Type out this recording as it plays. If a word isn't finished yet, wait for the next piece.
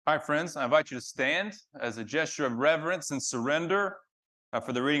All right, friends, I invite you to stand as a gesture of reverence and surrender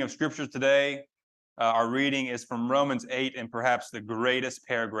for the reading of Scripture today. Our reading is from Romans 8 and perhaps the greatest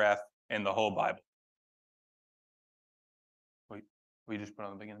paragraph in the whole Bible. We just put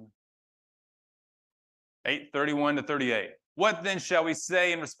on the beginning. 8:31 to 38. What then shall we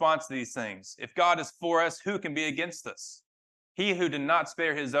say in response to these things? If God is for us, who can be against us? He who did not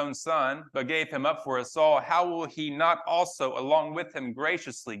spare his own son, but gave him up for us all, how will he not also, along with him,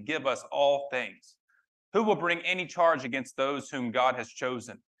 graciously give us all things? Who will bring any charge against those whom God has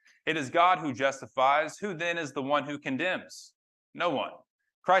chosen? It is God who justifies. Who then is the one who condemns? No one.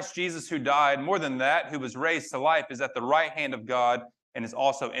 Christ Jesus, who died, more than that, who was raised to life, is at the right hand of God and is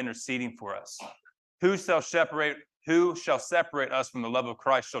also interceding for us. Who shall separate us from the love of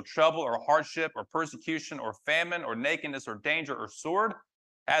Christ? Shall trouble or hardship or persecution or famine or nakedness or danger or sword?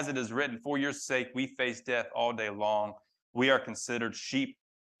 As it is written, for your sake we face death all day long. We are considered sheep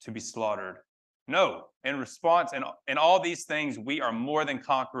to be slaughtered. No, in response, in all these things, we are more than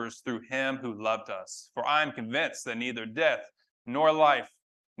conquerors through him who loved us. For I am convinced that neither death nor life,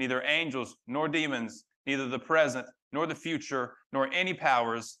 neither angels nor demons, neither the present nor the future, nor any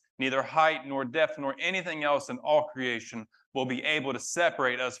powers, neither height nor depth nor anything else in all creation will be able to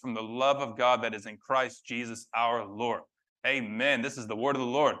separate us from the love of God that is in Christ Jesus our Lord. Amen. This is the word of the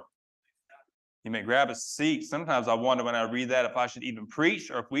Lord. You may grab a seat. Sometimes I wonder when I read that if I should even preach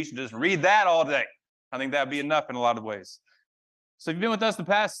or if we should just read that all day. I think that'd be enough in a lot of ways. So if you've been with us the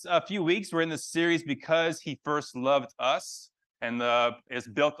past few weeks, we're in this series Because He First Loved Us. And it's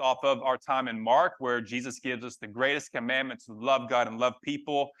built off of our time in Mark, where Jesus gives us the greatest commandment to love God and love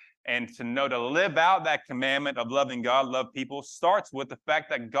people. And to know to live out that commandment of loving God, love people, starts with the fact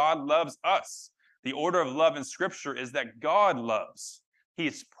that God loves us. The order of love in Scripture is that God loves. He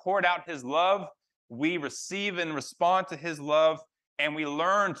has poured out his love. We receive and respond to his love, and we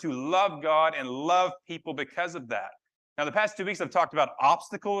learn to love God and love people because of that. Now, the past 2 weeks, I've talked about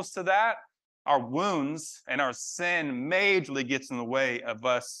obstacles to that. Our wounds and our sin majorly gets in the way of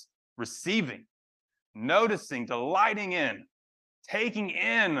us receiving, noticing, delighting in, taking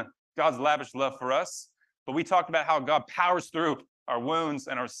in God's lavish love for us. But we talked about how God powers through our wounds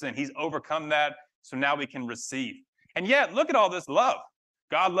and our sin. He's overcome that, so now we can receive. And yet, look at all this love.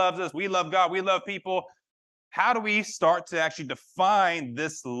 God loves us. We love God. We love people. How do we start to actually define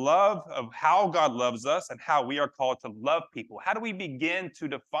this love of how God loves us and how we are called to love people? How do we begin to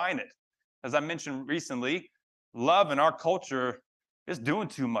define it? As I mentioned recently, love in our culture is doing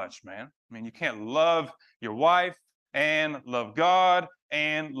too much, man. I mean, you can't love your wife and love God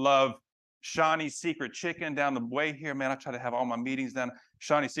and love Shawnee's Secret Chicken down the way here. Man, I try to have all my meetings down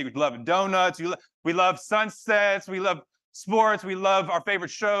Shawnee's Secret. Love donuts. We love sunsets. We love sports. We love our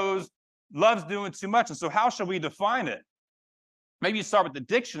favorite shows. Love's doing too much. And so how shall we define it? Maybe you start with the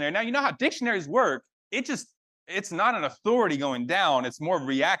dictionary. Now, you know how dictionaries work. It's not an authority going down. It's more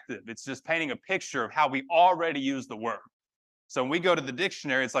reactive. It's just painting a picture of how we already use the word. So when we go to the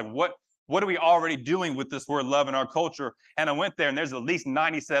dictionary, it's like, what are we already doing with this word love in our culture? And I went there, and there's at least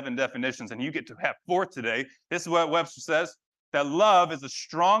 97 definitions, and you get to have 4 today. This is what Webster says, that love is a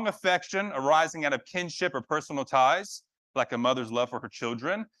strong affection arising out of kinship or personal ties, like a mother's love for her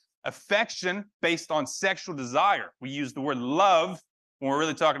children. Affection based on sexual desire. We use the word love when we're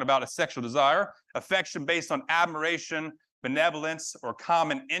really talking about a sexual desire. Affection based on admiration, benevolence, or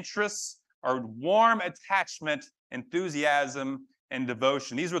common interests, or warm attachment, enthusiasm, and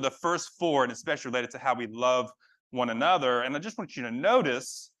devotion. These were the first 4, and especially related to how we love one another. And I just want you to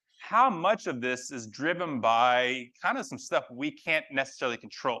notice how much of this is driven by kind of some stuff we can't necessarily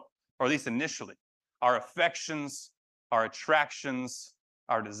control, or at least initially. Our affections, our attractions,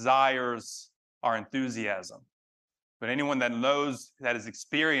 our desires, our enthusiasm. But anyone that knows, that has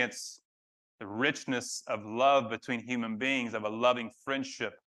experienced the richness of love between human beings, of a loving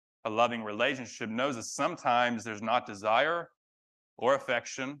friendship, a loving relationship, knows that sometimes there's not desire or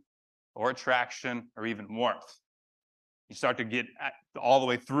affection or attraction or even warmth. You start to get all the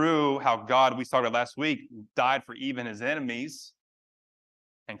way through how God, we started last week, died for even his enemies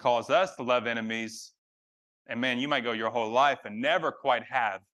and calls us to love enemies. And man, you might go your whole life and never quite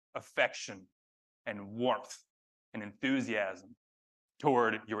have affection and warmth and enthusiasm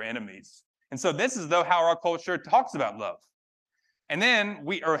toward your enemies. And so this is though how our culture talks about love. And then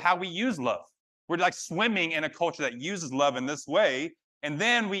how we use love. We're like swimming in a culture that uses love in this way. And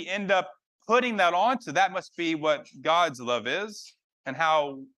then we end up putting that onto, that must be what God's love is and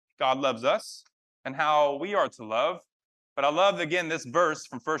how God loves us and how we are to love. But I love, again, this verse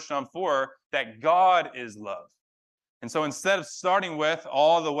from 1 John 4, that God is love. And so instead of starting with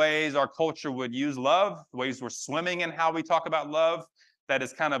all the ways our culture would use love, the ways we're swimming in how we talk about love, that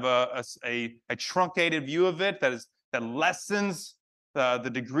is kind of a truncated view of it, that lessens the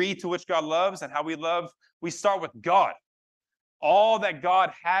degree to which God loves and how we love, we start with God. All that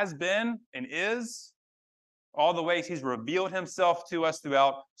God has been and is, all the ways he's revealed himself to us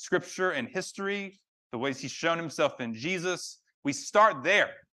throughout Scripture and history, the ways he's shown himself in Jesus. We start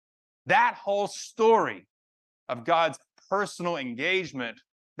there. That whole story of God's personal engagement,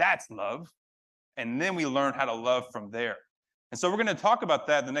 that's love. And then we learn how to love from there. And so we're going to talk about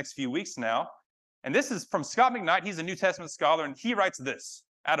that the next few weeks now. And this is from Scott McKnight. He's a New Testament scholar, and he writes this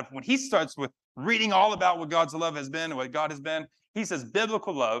out of when he starts with reading all about what God's love has been and what God has been. He says,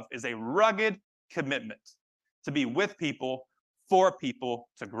 biblical love is a rugged commitment to be with people, for people,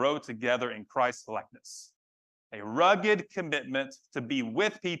 to grow together in Christ's likeness. A rugged commitment to be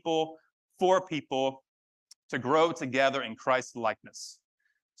with people, for people, to grow together in Christ's likeness.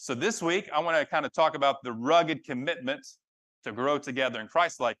 So this week, I want to kind of talk about the rugged commitment to grow together in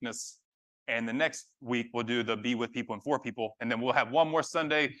Christ's likeness. And the next week, we'll do the be with people and for people. And then we'll have one more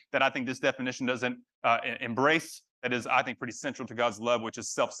Sunday that I think this definition doesn't embrace. That is, I think, pretty central to God's love, which is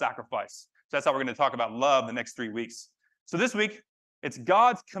self-sacrifice. So that's how we're going to talk about love the next 3 weeks. So this week, it's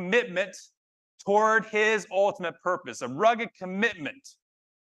God's commitment toward his ultimate purpose, a rugged commitment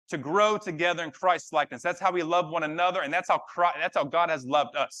to grow together in Christ's likeness. That's how we love one another, and that's how God has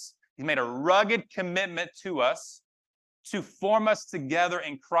loved us. He's made a rugged commitment to us to form us together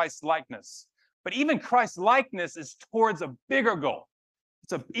in Christ's likeness. But even Christ's likeness is towards a bigger goal.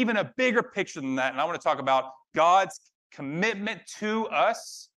 It's even a bigger picture than that. And I want to talk about God's commitment to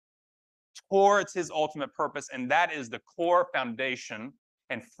us towards his ultimate purpose. And that is the core foundation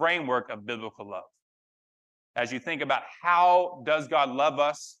and framework of biblical love. As you think about how does God love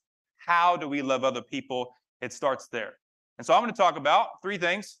us, how do we love other people, it starts there. And so I'm going to talk about 3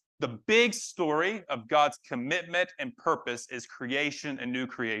 things. The big story of God's commitment and purpose is creation and new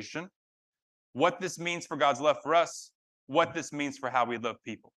creation. What this means for God's love for us, what this means for how we love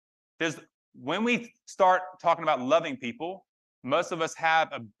people. When we start talking about loving people, most of us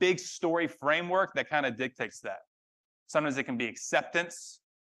have a big story framework that kind of dictates that. Sometimes it can be acceptance,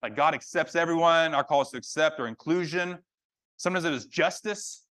 like God accepts everyone, our call is to accept, or inclusion. Sometimes it is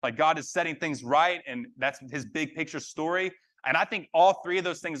justice, like God is setting things right, and that's his big picture story. And I think all 3 of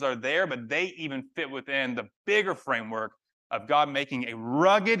those things are there, but they even fit within the bigger framework of God making a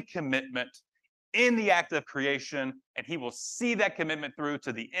rugged commitment in the act of creation, and he will see that commitment through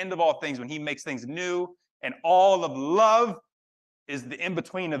to the end of all things when he makes things new, and all of love is the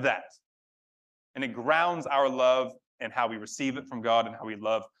in-between of that. And it grounds our love and how we receive it from God and how we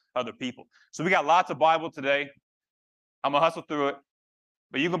love other people. So we got lots of Bible today. I'm going to hustle through it,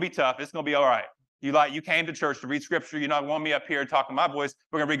 but you're going to be tough. It's going to be all right. You came to church to read Scripture. You're not want me up here talking my voice.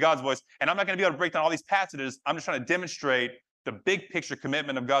 We're going to read God's voice. And I'm not going to be able to break down all these passages. I'm just trying to demonstrate the big picture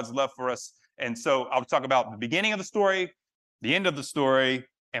commitment of God's love for us. And so I'll talk about the beginning of the story, the end of the story,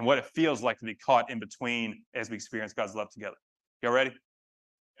 and what it feels like to be caught in between as we experience God's love together. Y'all ready?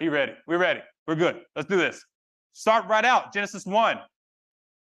 Are you ready? We're ready. We're good. Let's do this. Start right out. Genesis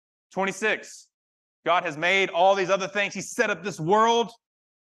 1:26. God has made all these other things. He set up this world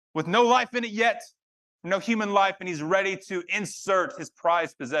with no life in it yet, no human life, and he's ready to insert his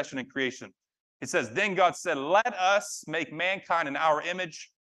prized possession in creation. It says, then God said, let us make mankind in our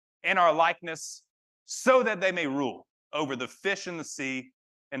image, in our likeness, so that they may rule over the fish in the sea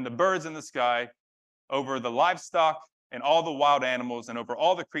and the birds in the sky, over the livestock and all the wild animals, and over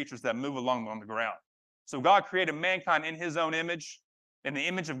all the creatures that move along on the ground. So God created mankind in his own image. In the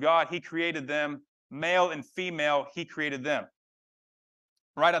image of God, he created them. Male and female, he created them.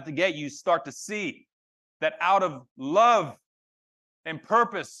 Right out the gate, you start to see that out of love and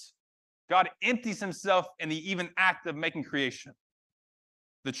purpose, God empties himself in the even act of making creation.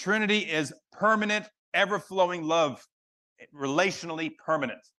 The Trinity is permanent, ever-flowing love, relationally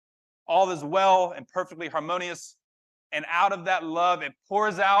permanent. All is well and perfectly harmonious. And out of that love, it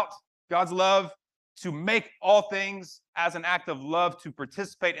pours out God's love to make all things as an act of love, to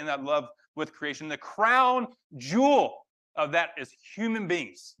participate in that love with creation. The crown jewel of that is human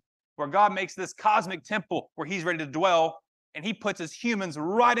beings, where God makes this cosmic temple where he's ready to dwell, and he puts his humans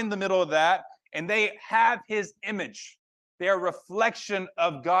right in the middle of that, and they have his image. They're a reflection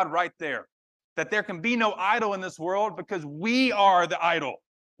of God right there. That there can be no idol in this world because we are the idol.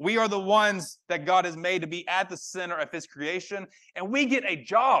 We are the ones that God has made to be at the center of his creation, and we get a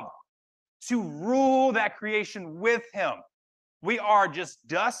job to rule that creation with him. We are just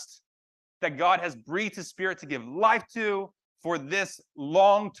dust that God has breathed his spirit to give life to for this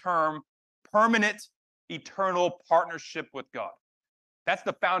long-term, permanent, eternal partnership with God. That's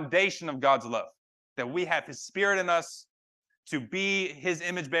the foundation of God's love, that we have his spirit in us to be his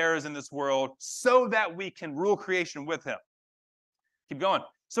image bearers in this world so that we can rule creation with him. Keep going.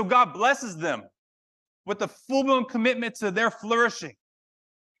 So God blesses them with a full-blown commitment to their flourishing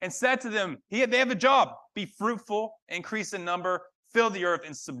and said to them, they have a job. Be fruitful, increase in number, fill the earth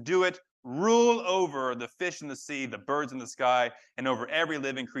and subdue it, rule over the fish in the sea, the birds in the sky, and over every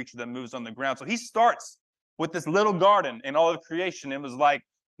living creature that moves on the ground. So he starts with this little garden and all of creation. It was like,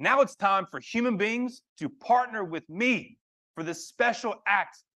 now it's time for human beings to partner with me for this special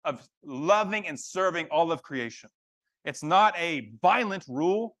act of loving and serving all of creation. It's not a violent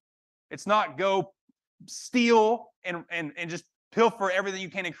rule. It's not go steal and just pilfer everything you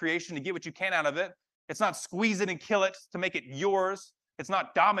can in creation to get what you can out of it. It's not squeeze it and kill it to make it yours. It's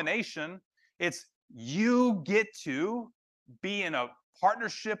not domination. It's you get to be in a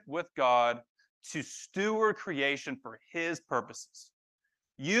partnership with God to steward creation for his purposes.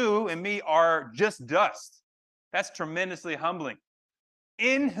 You and me are just dust. That's tremendously humbling.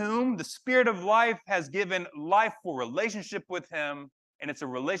 In whom the Spirit of life has given life for relationship with him, and it's a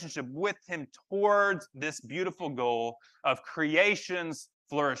relationship with him towards this beautiful goal of creation's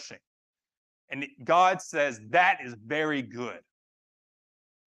flourishing. And God says that is very good.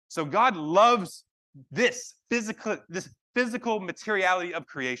 So God loves this physical materiality of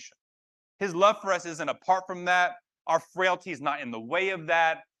creation. His love for us isn't apart from that. Our frailty is not in the way of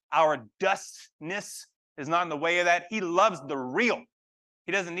that. Our dustness is not in the way of that. He loves the real.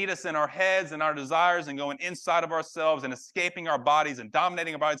 He doesn't need us in our heads and our desires and going inside of ourselves and escaping our bodies and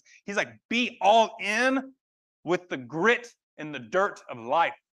dominating our bodies. He's like, be all in with the grit and the dirt of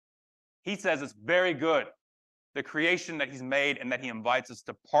life. He says it's very good, the creation that he's made, and that he invites us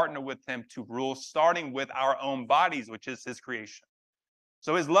to partner with him to rule, starting with our own bodies, which is his creation.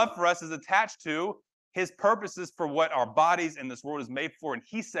 So his love for us is attached to his purposes for what our bodies in this world is made for. And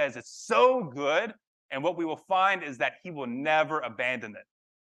he says it's so good. And what we will find is that he will never abandon it.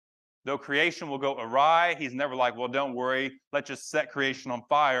 Though creation will go awry, he's never like, well, don't worry. Let's just set creation on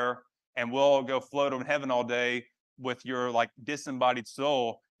fire and we'll go float on heaven all day with your like disembodied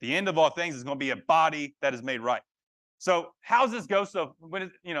soul. The end of all things is going to be a body that is made right. So how's this go? So when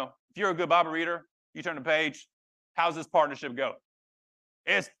if you're a good Bible reader, you turn the page, how's this partnership go?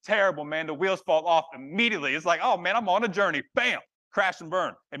 It's terrible, man. The wheels fall off immediately. It's like, oh man, I'm on a journey. Bam, crash and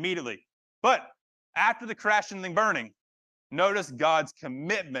burn immediately. But after the crashing and burning, notice God's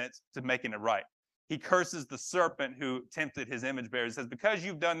commitment to making it right. He curses the serpent who tempted his image bearers. He says, because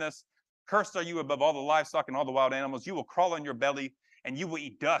you've done this, cursed are you above all the livestock and all the wild animals. You will crawl on your belly and you will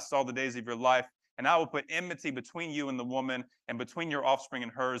eat dust all the days of your life. And I will put enmity between you and the woman and between your offspring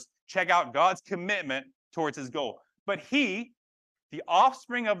and hers. Check out God's commitment towards his goal. But he, the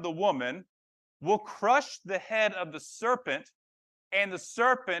offspring of the woman, will crush the head of the serpent, and the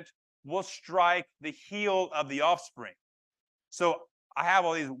serpent will strike the heel of the offspring. So I have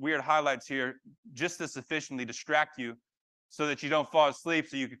all these weird highlights here just to sufficiently distract you so that you don't fall asleep,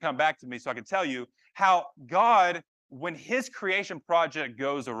 so you can come back to me so I can tell you how God, when his creation project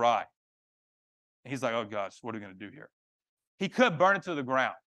goes awry, he's like, oh gosh, what are we going to do here? He could burn it to the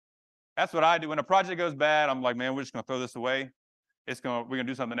ground. That's what I do. When a project goes bad, I'm like, man, we're just going to throw this away. We're going to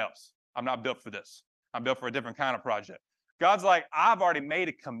do something else. I'm not built for this. I'm built for a different kind of project. God's like, I've already made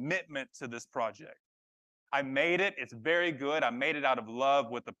a commitment to this project. I made it. It's very good. I made it out of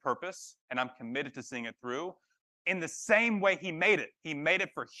love with a purpose, and I'm committed to seeing it through. In the same way he made it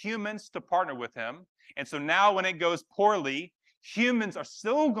for humans to partner with him. And so now when it goes poorly, humans are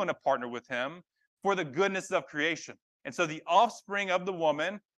still going to partner with him for the goodness of creation. And so the offspring of the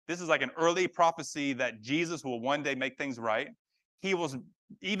woman, this is like an early prophecy that Jesus will one day make things right.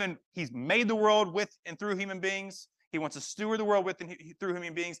 He's made the world with and through human beings. He wants to steward the world with and through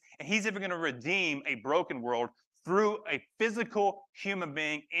human beings. And he's even going to redeem a broken world through a physical human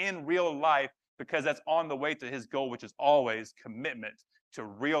being in real life, because that's on the way to his goal, which is always commitment to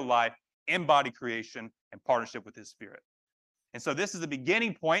real life, embodied creation, and partnership with his Spirit. And so this is the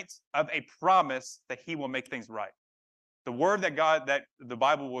beginning point of a promise that he will make things right. The word that the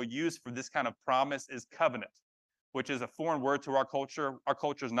Bible will use for this kind of promise is covenant, which is a foreign word to our culture. Our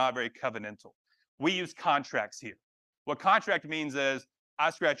culture is not very covenantal. We use contracts here. What contract means is I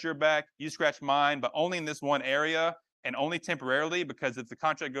scratch your back, you scratch mine, but only in this one area and only temporarily, because if the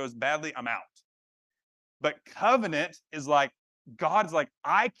contract goes badly, I'm out. But covenant is like, God's like,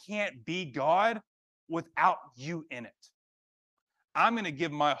 I can't be God without you in it. I'm going to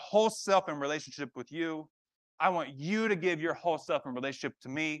give my whole self in relationship with you. I want you to give your whole self in relationship to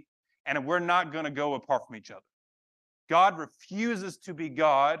me, and we're not going to go apart from each other. God refuses to be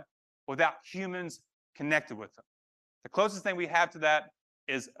God without humans connected with him. The closest thing we have to that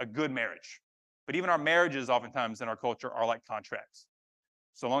is a good marriage But even our marriages oftentimes in our culture are like contracts.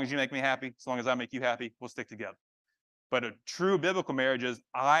 So long as you make me happy, so long as I make you happy, we'll stick together. But a true biblical marriage is,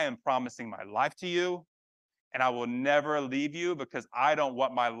 I am promising my life to you, and I will never leave you because I don't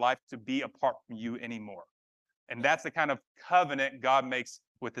want my life to be apart from you anymore. And that's the kind of covenant God makes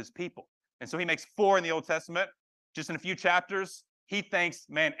with his people. And so he makes 4 in the Old Testament, just in a few chapters. He thinks,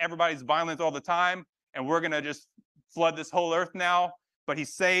 man, everybody's violent all the time, and we're going to just flood this whole earth now. But he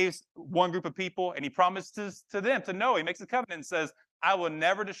saves one group of people, and he promises to them, to Noah. He makes a covenant and says, I will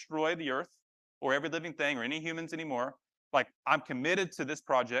never destroy the earth or every living thing or any humans anymore. Like, I'm committed to this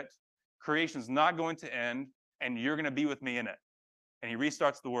project. Creation's not going to end, and you're going to be with me in it. And he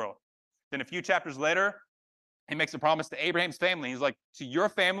restarts the world. Then a few chapters later, he makes a promise to Abraham's family. He's like, to your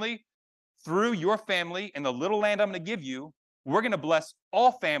family, through your family and the little land I'm going to give you, we're going to bless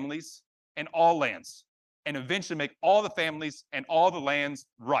all families and all lands, and eventually make all the families and all the lands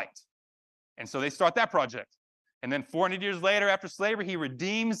right. And so they start that project. And then 400 years later, after slavery, he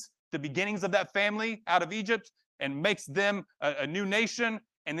redeems the beginnings of that family out of Egypt and makes them a new nation,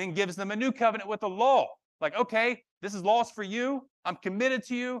 and then gives them a new covenant with the law. Like, okay, this is laws for you. I'm committed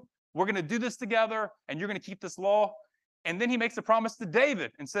to you. We're going to do this together, and you're going to keep this law. And then he makes a promise to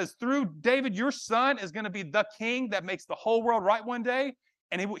David and says, through David, your son is going to be the king that makes the whole world right one day,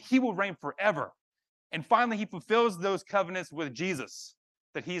 and he will reign forever. And finally, he fulfills those covenants with Jesus,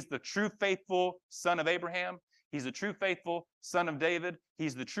 that he's the true faithful son of Abraham. He's the true faithful son of David.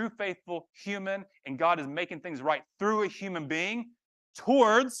 He's the true faithful human, and God is making things right through a human being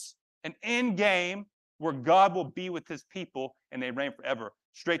towards an end game where God will be with his people and they reign forever.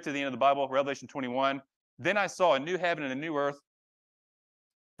 Straight to the end of the Bible, Revelation 21. Then I saw a new heaven and a new earth,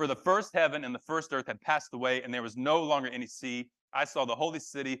 for the first heaven and the first earth had passed away, and there was no longer any sea. I saw the holy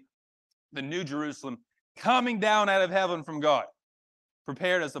city, the new Jerusalem, coming down out of heaven from God,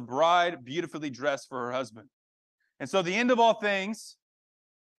 prepared as a bride beautifully dressed for her husband. And so the end of all things,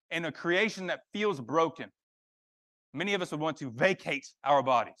 in a creation that feels broken, many of us would want to vacate our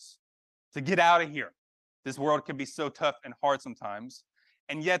bodies, to get out of here. This world can be so tough and hard sometimes.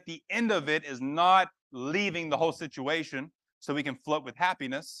 And yet the end of it is not leaving the whole situation so we can float with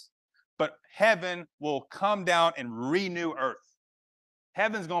happiness, but heaven will come down and renew earth.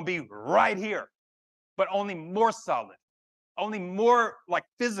 Heaven's going to be right here, but only more solid, only more like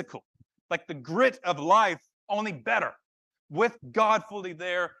physical, like the grit of life, only better, with God fully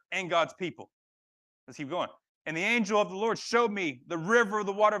there and God's people. Let's keep going. And the angel of the Lord showed me the river of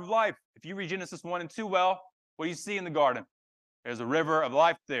the water of life. If you read Genesis 1 and 2 well, what do you see in the garden? There's a river of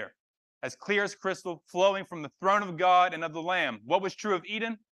life there, as clear as crystal, flowing from the throne of God and of the Lamb. What was true of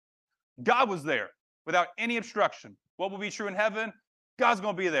Eden? God was there without any obstruction. What will be true in heaven? God's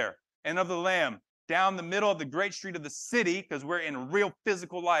going to be there. And of the Lamb, down the middle of the great street of the city, because we're in real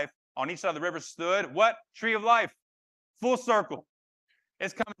physical life, on each side of the river stood what? Tree of life. Full circle.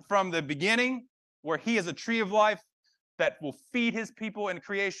 It's coming from the beginning, where he is a tree of life that will feed his people in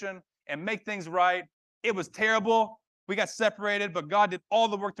creation and make things right. It was terrible. We got separated, but God did all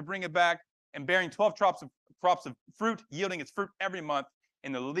the work to bring it back, and bearing 12 crops of fruit, yielding its fruit every month.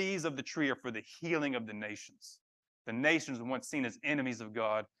 And the leaves of the tree are for the healing of the nations. The nations were once seen as enemies of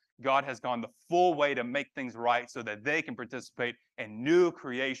God. God has gone the full way to make things right so that they can participate in new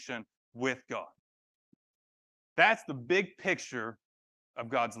creation with God. That's the big picture of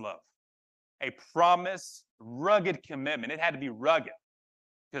God's love. A promise, rugged commitment. It had to be rugged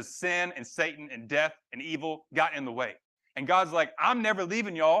because sin and Satan and death and evil got in the way. And God's like, I'm never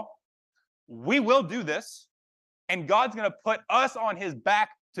leaving y'all. We will do this. And God's going to put us on his back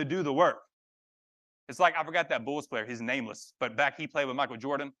to do the work. It's like, I forgot that Bulls player. He's nameless. But back he played with Michael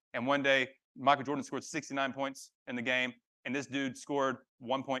Jordan. And one day, Michael Jordan scored 69 points in the game. And this dude scored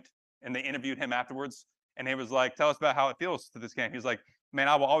 1 point. And they interviewed him afterwards. And he was like, tell us about how it feels to this game. He's like, man,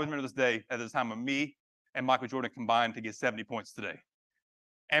 I will always remember this day at this time of me and Michael Jordan combined to get 70 points today.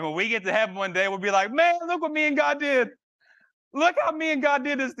 And when we get to heaven one day, we'll be like, man, look what me and God did. Look how me and God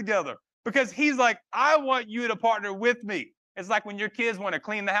did this together. Because he's like, I want you to partner with me. It's like when your kids want to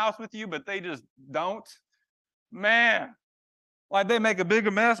clean the house with you, but they just don't. Man, like they make a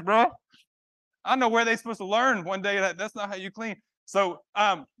bigger mess, bro. I know where they're supposed to learn one day that that's not how you clean. So,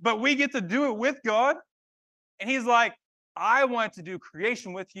 but we get to do it with God. And he's like, I want to do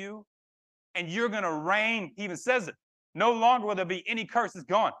creation with you, and you're going to reign. He even says it. No longer will there be any curse. It's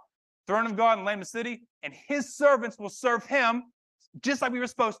gone. Throne of God and Lamb of the city, and his servants will serve him just like we were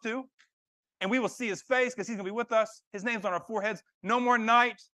supposed to. And we will see his face because he's going to be with us. His name's on our foreheads. No more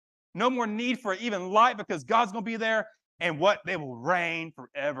night. No more need for even light because God's going to be there. And what? They will reign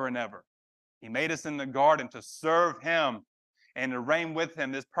forever and ever. He made us in the garden to serve him and to reign with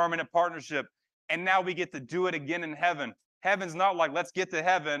him, this permanent partnership. And now we get to do it again in heaven. Heaven's not like, let's get to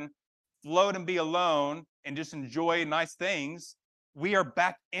heaven, float and be alone, and just enjoy nice things. We are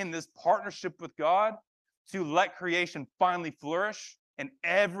back in this partnership with God to let creation finally flourish. And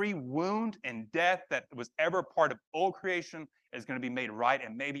every wound and death that was ever part of old creation is going to be made right.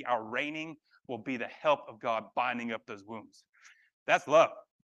 And maybe our reigning will be the help of God binding up those wounds. That's love.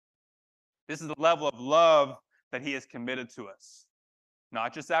 This is the level of love that he has committed to us.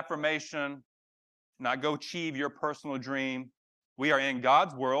 Not just affirmation, not go achieve your personal dream. We are in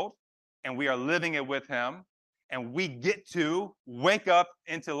God's world, and we are living it with him. And we get to wake up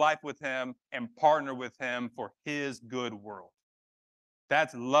into life with him and partner with him for his good world.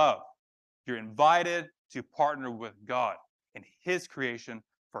 That's love. You're invited to partner with God in his creation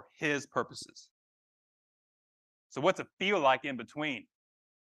for his purposes. So what's it feel like in between?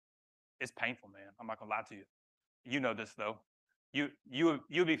 It's painful, man. I'm not gonna lie to you. You know this though. You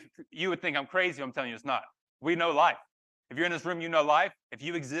would think I'm crazy. I'm telling you it's not. We know life. If you're in this room, you know life. If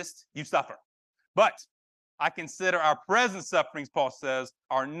you exist, you suffer. But I consider our present sufferings, Paul says,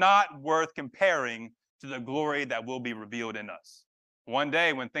 are not worth comparing to the glory that will be revealed in us. One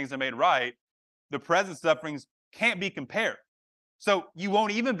day when things are made right, the present sufferings can't be compared. So you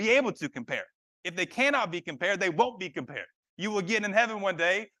won't even be able to compare. If they cannot be compared, they won't be compared. You will get in heaven one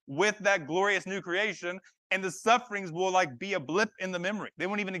day with that glorious new creation, and the sufferings will like be a blip in the memory. They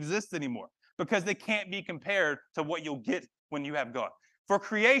won't even exist anymore because they can't be compared to what you'll get when you have God. For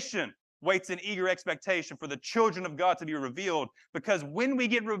creation waits in eager expectation for the children of God to be revealed, because when we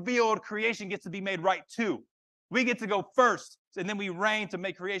get revealed, creation gets to be made right too. We get to go first, and then we reign to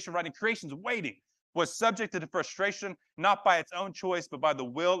make creation right, and creation's waiting. Was subject to frustration, not by its own choice, but by the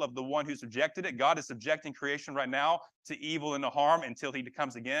will of the one who subjected it. God is subjecting creation right now to evil and to harm until he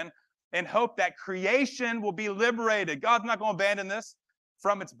comes again, and hope that creation will be liberated. God's not going to abandon this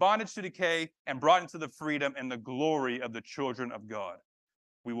from its bondage to decay and brought into the freedom and the glory of the children of God.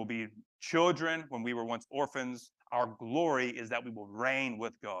 We will be children when we were once orphans. Our glory is that we will reign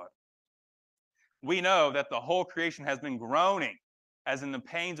with God. We know that the whole creation has been groaning, as in the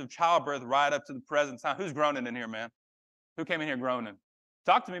pains of childbirth right up to the present time. Who's groaning in here, man? Who came in here groaning?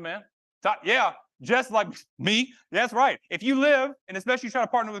 Talk to me, man. Yeah, just like me. That's right. If you live, and especially you try to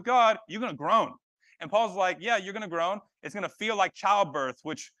partner with God, you're going to groan. And Paul's like, yeah, you're going to groan. It's going to feel like childbirth,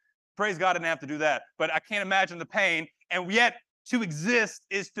 which, praise God, I didn't have to do that. But I can't imagine the pain. And yet, to exist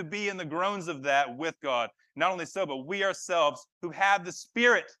is to be in the groans of that with God. Not only so, but we ourselves who have the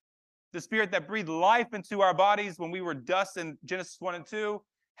Spirit that breathed life into our bodies when we were dust in Genesis 1 and 2,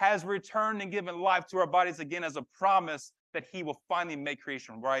 has returned and given life to our bodies again as a promise that he will finally make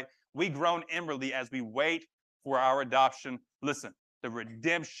creation right. We groan inwardly as we wait for our adoption. Listen, the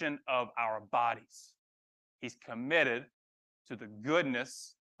redemption of our bodies. He's committed to the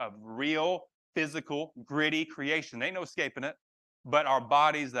goodness of real, physical, gritty creation. There ain't no escaping it. But our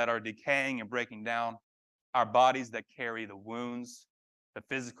bodies that are decaying and breaking down, our bodies that carry the wounds, the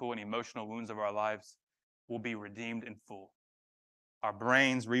physical and emotional wounds of our lives, will be redeemed in full. Our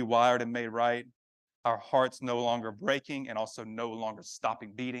brains rewired and made right. Our hearts no longer breaking and also no longer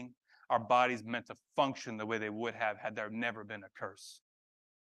stopping beating. Our bodies meant to function the way they would have had there never been a curse.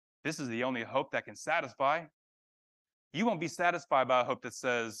 This is the only hope that can satisfy. You won't be satisfied by a hope that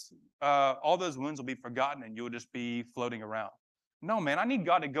says all those wounds will be forgotten and you'll just be floating around. No, man, I need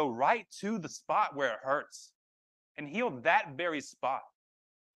God to go right to the spot where it hurts and heal that very spot.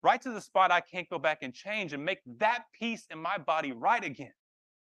 Right to the spot I can't go back and change, and make that piece in my body right again.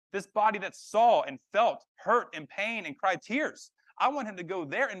 This body that saw and felt hurt and pain and cried tears. I want him to go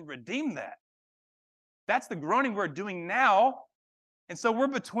there and redeem that. That's the groaning we're doing now. And so we're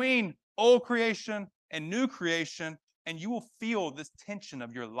between old creation and new creation, and you will feel this tension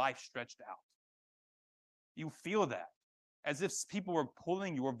of your life stretched out. You feel that as if people were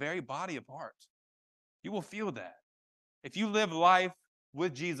pulling your very body apart. You will feel that. If you live life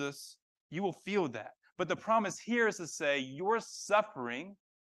with Jesus, you will feel that. But the promise here is to say your suffering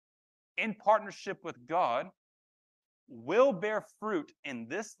in partnership with God will bear fruit in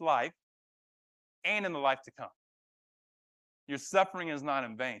this life and in the life to come. Your suffering is not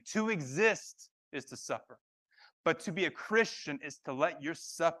in vain. To exist is to suffer. But to be a Christian is to let your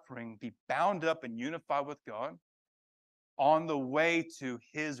suffering be bound up and unified with God on the way to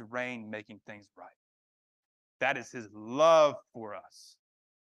his reign, making things right. That is his love for us.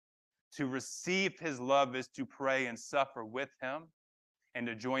 To receive his love is to pray and suffer with him and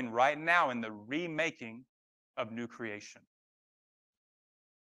to join right now in the remaking of new creation.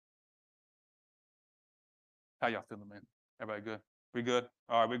 How y'all feeling, man? Everybody good? We good?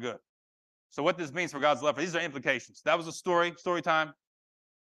 All right, we're good. So what this means for God's love, these are implications. That was a story time.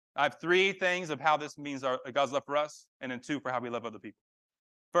 I have three things of how this means God's love for us, and then two for how we love other people.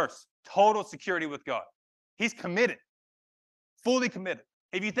 First, total security with God. He's committed, fully committed.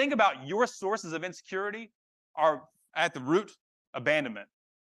 If you think about your sources of insecurity are at the root, abandonment.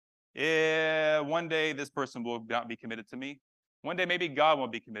 Yeah, one day this person will not be committed to me. One day maybe God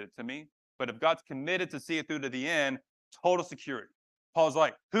won't be committed to me. But if God's committed to see it through to the end, total security. Paul's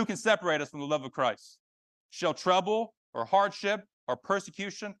like, who can separate us from the love of Christ? Shall trouble or hardship or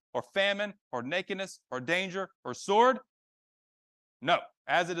persecution or famine or nakedness or danger or sword? No,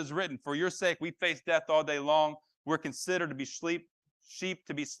 as it is written, for your sake we face death all day long. We're considered to be sheep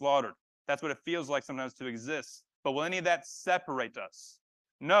to be slaughtered. That's what it feels like sometimes to exist. But will any of that separate us?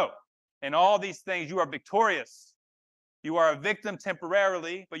 No. In all these things, you are victorious. You are a victim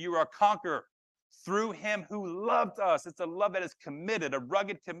temporarily, but you are a conqueror through him who loved us. It's a love that is committed, a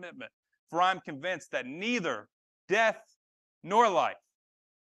rugged commitment. For I'm convinced that neither death nor life,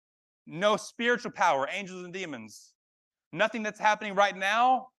 no spiritual power, angels and demons, nothing that's happening right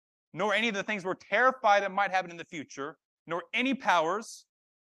now, nor any of the things we're terrified that might happen in the future, nor any powers,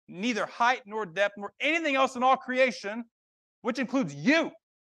 neither height nor depth, nor anything else in all creation, which includes you.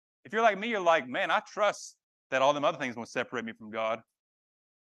 If you're like me, you're like, man, I trust that all them other things won't separate me from God.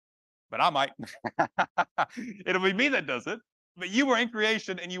 But I might. It'll be me that does it. But you were in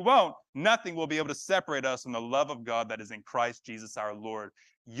creation and you won't. Nothing will be able to separate us from the love of God that is in Christ Jesus our Lord.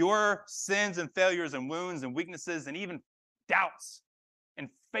 Your sins and failures and wounds and weaknesses and even doubts and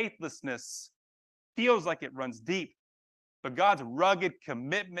faithlessness feels like it runs deep. But God's rugged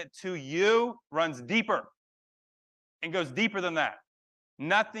commitment to you runs deeper and goes deeper than that.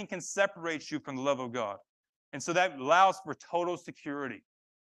 Nothing can separate you from the love of God. And so that allows for total security.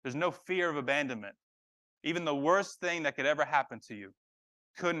 There's no fear of abandonment. Even the worst thing that could ever happen to you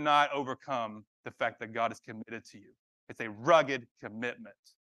could not overcome the fact that God is committed to you. It's a rugged commitment.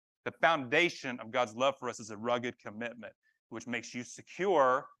 The foundation of God's love for us is a rugged commitment, which makes you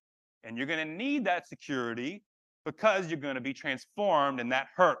secure. And you're going to need that security because you're going to be transformed, and that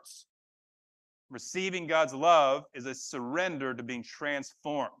hurts. Receiving God's love is a surrender to being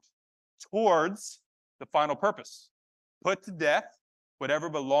transformed towards the final purpose. Put to death whatever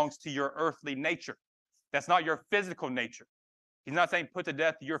belongs to your earthly nature. That's not your physical nature. He's not saying put to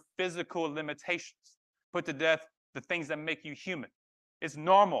death your physical limitations. Put to death the things that make you human. It's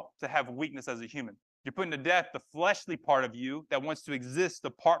normal to have weakness as a human. You're putting to death the fleshly part of you that wants to exist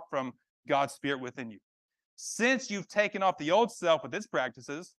apart from God's Spirit within you. Since you've taken off the old self with its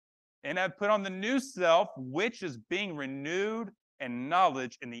practices and have put on the new self, which is being renewed in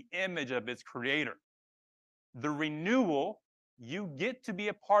knowledge in the image of its creator. The renewal you get to be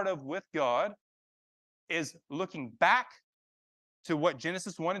a part of with God is looking back to what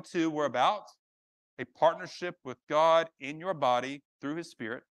Genesis 1 and 2 were about, a partnership with God in your body through his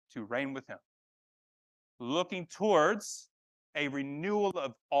Spirit to reign with him. Looking towards a renewal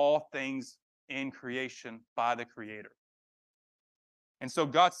of all things in creation by the Creator. And so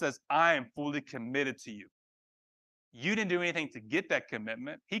God says, I am fully committed to you. You didn't do anything to get that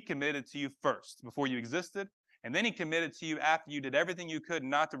commitment. He committed to you first before you existed. And then he committed to you after you did everything you could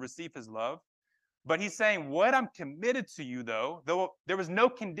not to receive his love. But he's saying, what I'm committed to you, though there was no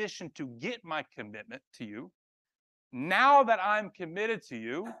condition to get my commitment to you, now that I'm committed to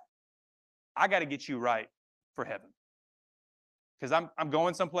you, I got to get you right for heaven. Because I'm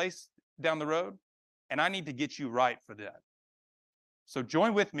going someplace down the road, and I need to get you right for that. So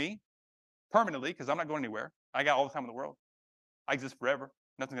join with me permanently, because I'm not going anywhere. I got all the time in the world. I exist forever.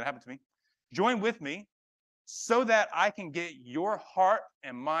 Nothing's going to happen to me. Join with me so that I can get your heart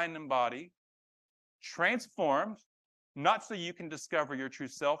and mind and body transformed, not so you can discover your true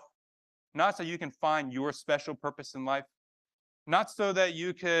self, not so you can find your special purpose in life, not so that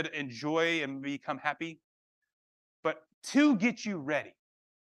you could enjoy and become happy, but to get you ready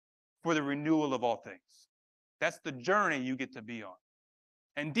for the renewal of all things. That's the journey you get to be on.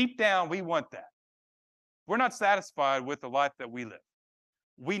 And deep down, we want that. We're not satisfied with the life that we live.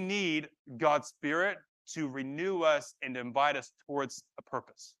 We need God's Spirit to renew us and to invite us towards a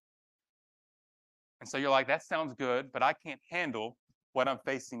purpose. And so you're like, that sounds good, but I can't handle what I'm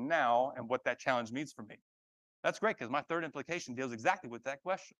facing now and what that challenge means for me. That's great, because my third implication deals exactly with that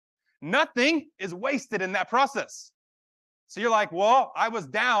question. Nothing is wasted in that process. So you're like, well, I was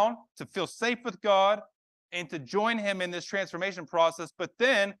down to feel safe with God and to join him in this transformation process, but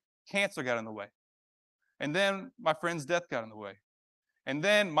then cancer got in the way. And then my friend's death got in the way. And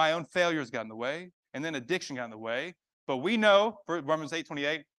then my own failures got in the way. And then addiction got in the way. But we know, for Romans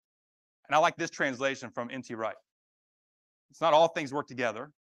 8:28, and I like this translation from N.T. Wright. It's not all things work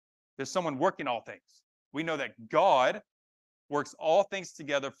together. There's someone working all things. We know that God works all things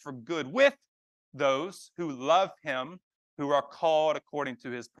together for good with those who love him, who are called according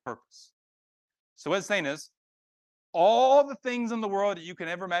to his purpose. So what it's saying is, all the things in the world that you can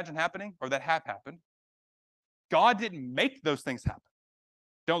ever imagine happening or that have happened, God didn't make those things happen.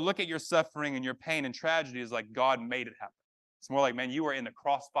 Don't look at your suffering and your pain and tragedy as like God made it happen. It's more like, man, you are in the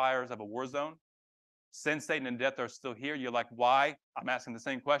crossfires of a war zone. Sin, Satan, and death are still here. You're like, why? I'm asking the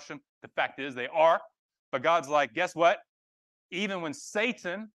same question. The fact is they are. But God's like, guess what? Even when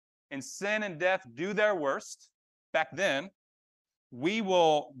Satan and sin and death do their worst, back then, me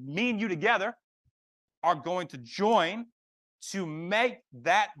and you together are going to join to make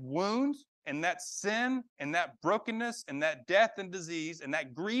that wound and that sin and that brokenness and that death and disease and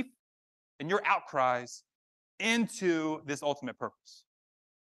that grief and your outcries into this ultimate purpose.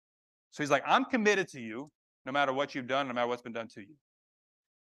 So he's like, I'm committed to you no matter what you've done, no matter what's been done to you.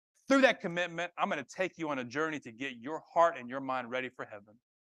 Through that commitment, I'm going to take you on a journey to get your heart and your mind ready for heaven.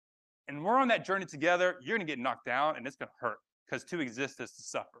 And we're on that journey together. You're going to get knocked down and it's going to hurt because to exist is to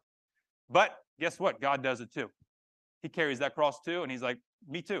suffer. But guess what? God does it too. He carries that cross too. And he's like,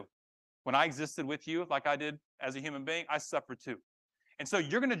 me too. When I existed with you like I did as a human being, I suffered too. And so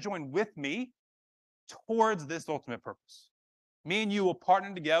you're going to join with me towards this ultimate purpose. Me and you will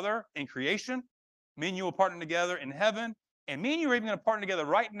partner together in creation. Me and you will partner together in heaven. And me and you are even going to partner together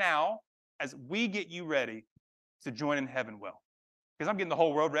right now as we get you ready to join in heaven well. Because I'm getting the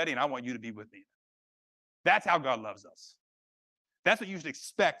whole world ready and I want you to be with me. That's how God loves us. That's what you should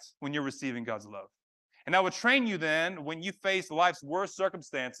expect when you're receiving God's love. And that will train you then when you face life's worst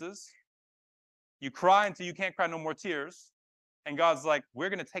circumstances. You cry until you can't cry no more tears. And God's like, we're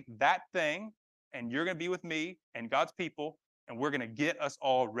going to take that thing and you're going to be with me and God's people and we're going to get us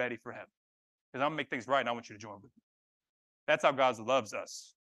all ready for heaven. Because I'm going to make things right and I want you to join with me. That's how God loves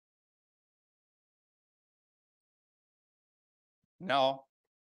us. Now,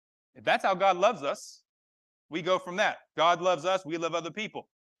 if that's how God loves us, we go from that. God loves us, we love other people.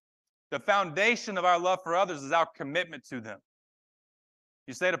 The foundation of our love for others is our commitment to them.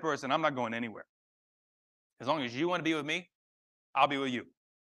 You say to a person, I'm not going anywhere. As long as you want to be with me, I'll be with you.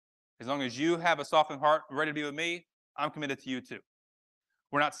 As long as you have a softened heart ready to be with me, I'm committed to you too.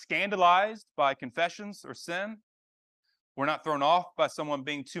 We're not scandalized by confessions or sin. We're not thrown off by someone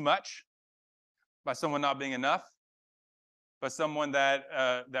being too much, by someone not being enough, by someone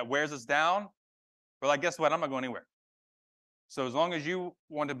that wears us down. We're like, guess what? I'm not going anywhere. So as long as you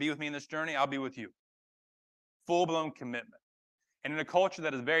want to be with me in this journey, I'll be with you. Full-blown commitment. And in a culture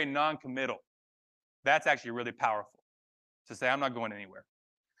that is very non-committal, that's actually really powerful to say, I'm not going anywhere.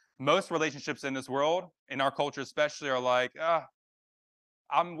 Most relationships in this world, in our culture especially, are like,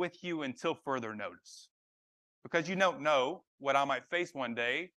 I'm with you until further notice. Because you don't know what I might face one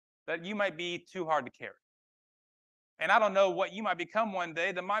day that you might be too hard to carry. And I don't know what you might become one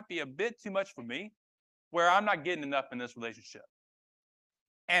day that might be a bit too much for me, where I'm not getting enough in this relationship.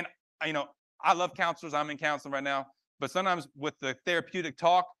 And, I love counselors. I'm in counseling right now. But sometimes with the therapeutic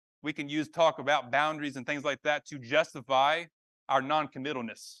talk, we can use talk about boundaries and things like that to justify our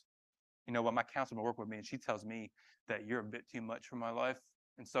non-committalness. When my counselor will work with me and she tells me that you're a bit too much for my life.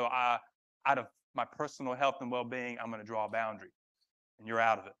 And so out of my personal health and well-being, I'm going to draw a boundary. And you're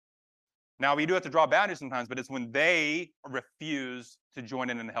out of it. Now, we do have to draw boundaries sometimes, but it's when they refuse to join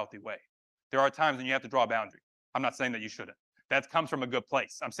in a healthy way. There are times when you have to draw a boundary. I'm not saying that you shouldn't. That comes from a good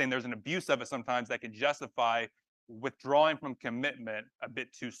place. I'm saying there's an abuse of it sometimes that can justify withdrawing from commitment a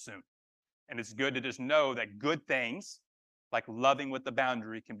bit too soon. And it's good to just know that good things, like loving with the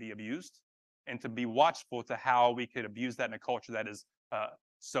boundary, can be abused, and to be watchful to how we could abuse that in a culture that is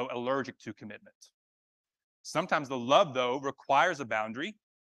so allergic to commitment. Sometimes the love, though, requires a boundary,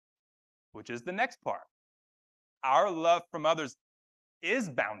 which is the next part. Our love from others is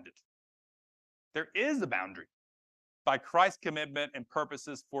bounded. There is a boundary by Christ's commitment and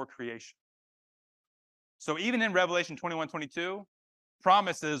purposes for creation. So even in Revelation 21:22,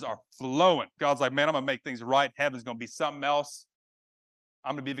 promises are flowing. God's like, man, I'm going to make things right. Heaven's going to be something else.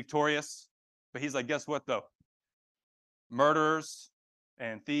 I'm going to be victorious. But he's like, guess what, though? Murderers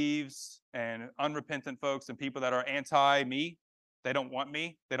and thieves and unrepentant folks and people that are anti-me, they don't want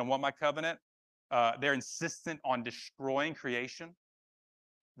me. They don't want my covenant. They're insistent on destroying creation,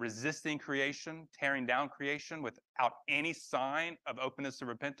 resisting creation, tearing down creation without any sign of openness to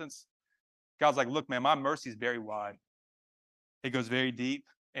repentance. God's like, look, man, my mercy is very wide. It goes very deep,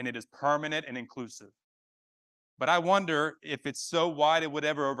 and it is permanent and inclusive. But I wonder if it's so wide it would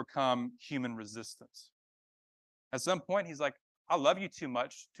ever overcome human resistance. At some point, he's like, I love you too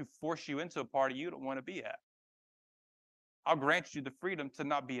much to force you into a party you don't want to be at. I'll grant you the freedom to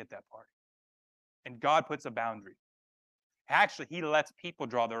not be at that party. And God puts a boundary. Actually, he lets people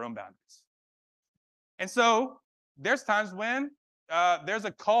draw their own boundaries. And so there's times when there's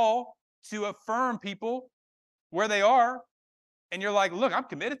a call to affirm people where they are, and you're like, look, I'm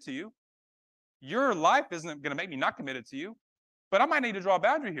committed to you. Your life isn't going to make me not committed to you, but I might need to draw a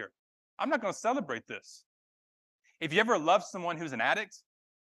boundary here. I'm not going to celebrate this. If you ever love someone who's an addict,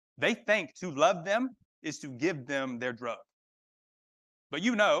 they think to love them is to give them their drug. But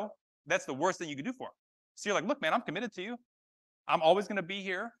you know that's the worst thing you can do for them. So you're like, look, man, I'm committed to you. I'm always going to be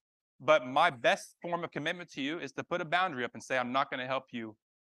here. But my best form of commitment to you is to put a boundary up and say, I'm not going to help you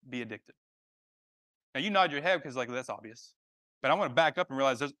be addicted. Now, you nod your head because, like, that's obvious. But I want to back up and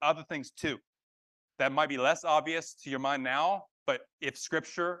realize there's other things too that might be less obvious to your mind now. But if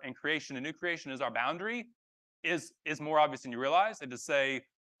scripture and creation and new creation is our boundary, is more obvious than you realize. And to say,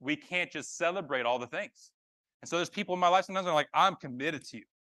 we can't just celebrate all the things. And so there's people in my life sometimes that are like, I'm committed to you.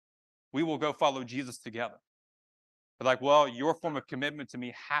 We will go follow Jesus together. But like, well, your form of commitment to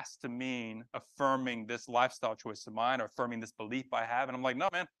me has to mean affirming this lifestyle choice of mine or affirming this belief I have. And I'm like, no,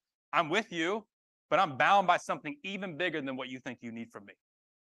 man, I'm with you, but I'm bound by something even bigger than what you think you need from me.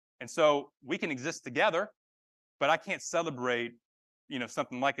 And so we can exist together, but I can't celebrate,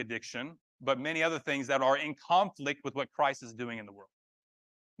 something like addiction, but many other things that are in conflict with what Christ is doing in the world.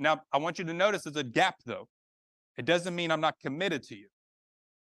 Now, I want you to notice there's a gap, though. It doesn't mean I'm not committed to you.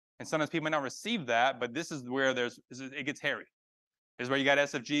 And sometimes people may not receive that, but this is where it gets hairy. This is where you got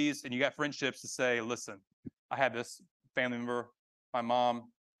SFGs and you got friendships to say, listen, I have this family member, my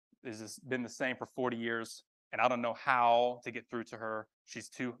mom has been the same for 40 years, and I don't know how to get through to her. She's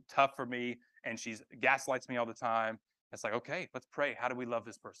too tough for me, and she gaslights me all the time. It's like, okay, let's pray. How do we love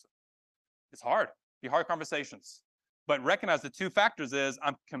this person? It's hard. Be hard conversations. But recognize the two factors is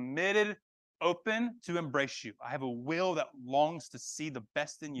I'm committed, open to embrace you. I have a will that longs to see the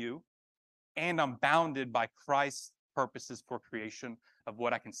best in you, and I'm bounded by Christ's purposes for creation of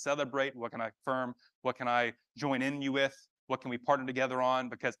what I can celebrate, what can I affirm, what can I join in you with, what can we partner together on,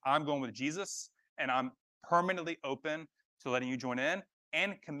 because I'm going with Jesus, and I'm permanently open to letting you join in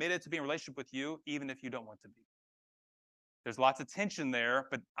and committed to be in a relationship with you, even if you don't want to be. There's lots of tension there,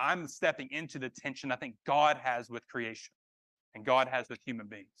 but I'm stepping into the tension I think God has with creation and God has with human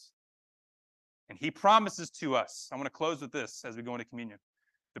beings. And he promises to us, I want to close with this as we go into communion,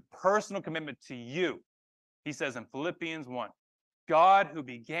 the personal commitment to you. He says in Philippians 1, God who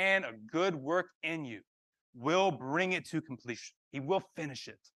began a good work in you will bring it to completion. He will finish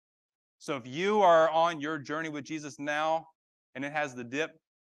it. So if you are on your journey with Jesus now and it has the dip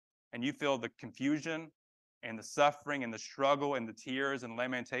and you feel the confusion and the suffering and the struggle and the tears and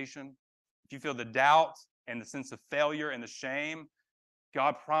lamentation, if you feel the doubt and the sense of failure and the shame,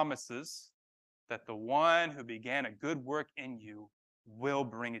 God promises that the one who began a good work in you will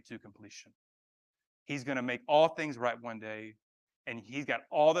bring it to completion. He's going to make all things right one day, and he's got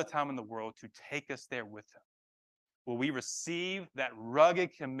all the time in the world to take us there with him. Will we receive that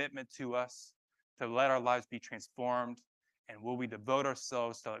rugged commitment to us to let our lives be transformed? And will we devote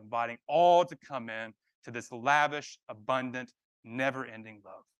ourselves to inviting all to come in to this lavish, abundant, never-ending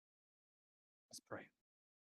love? Let's pray.